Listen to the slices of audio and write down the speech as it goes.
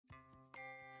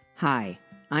Hi,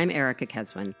 I'm Erica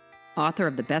Keswin, author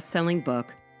of the best-selling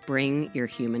book, Bring Your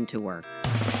Human to Work.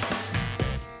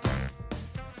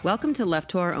 Welcome to Left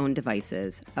to Our Own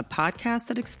Devices, a podcast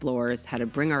that explores how to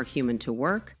bring our human to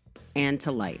work and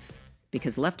to life.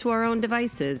 Because left to our own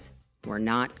devices, we're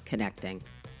not connecting.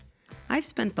 I've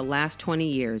spent the last 20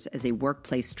 years as a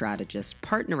workplace strategist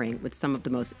partnering with some of the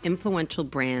most influential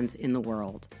brands in the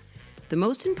world. The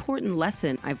most important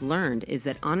lesson I've learned is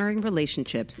that honoring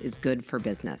relationships is good for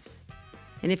business.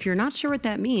 And if you're not sure what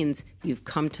that means, you've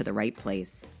come to the right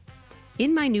place.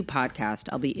 In my new podcast,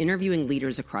 I'll be interviewing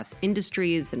leaders across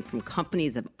industries and from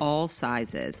companies of all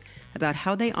sizes about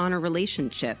how they honor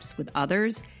relationships with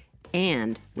others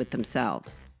and with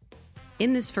themselves.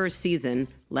 In this first season,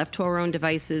 Left to Our Own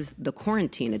Devices, the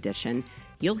Quarantine Edition,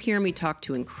 you'll hear me talk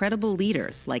to incredible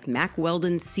leaders like Mack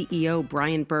Weldon CEO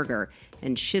Brian Berger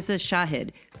and Shiza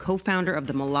Shahid, co-founder of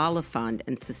the Malala Fund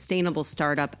and sustainable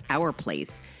startup Our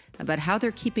Place, about how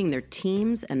they're keeping their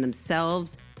teams and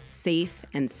themselves safe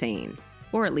and sane,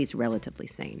 or at least relatively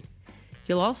sane.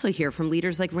 You'll also hear from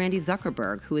leaders like Randy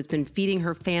Zuckerberg, who has been feeding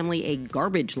her family a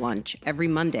garbage lunch every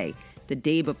Monday, the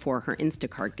day before her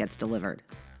Instacart gets delivered.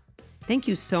 Thank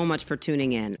you so much for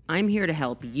tuning in. I'm here to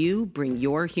help you bring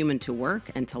your human to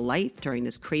work and to life during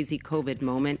this crazy COVID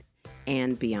moment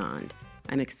and beyond.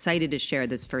 I'm excited to share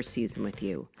this first season with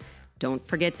you. Don't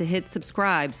forget to hit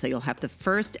subscribe so you'll have the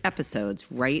first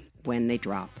episodes right when they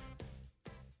drop.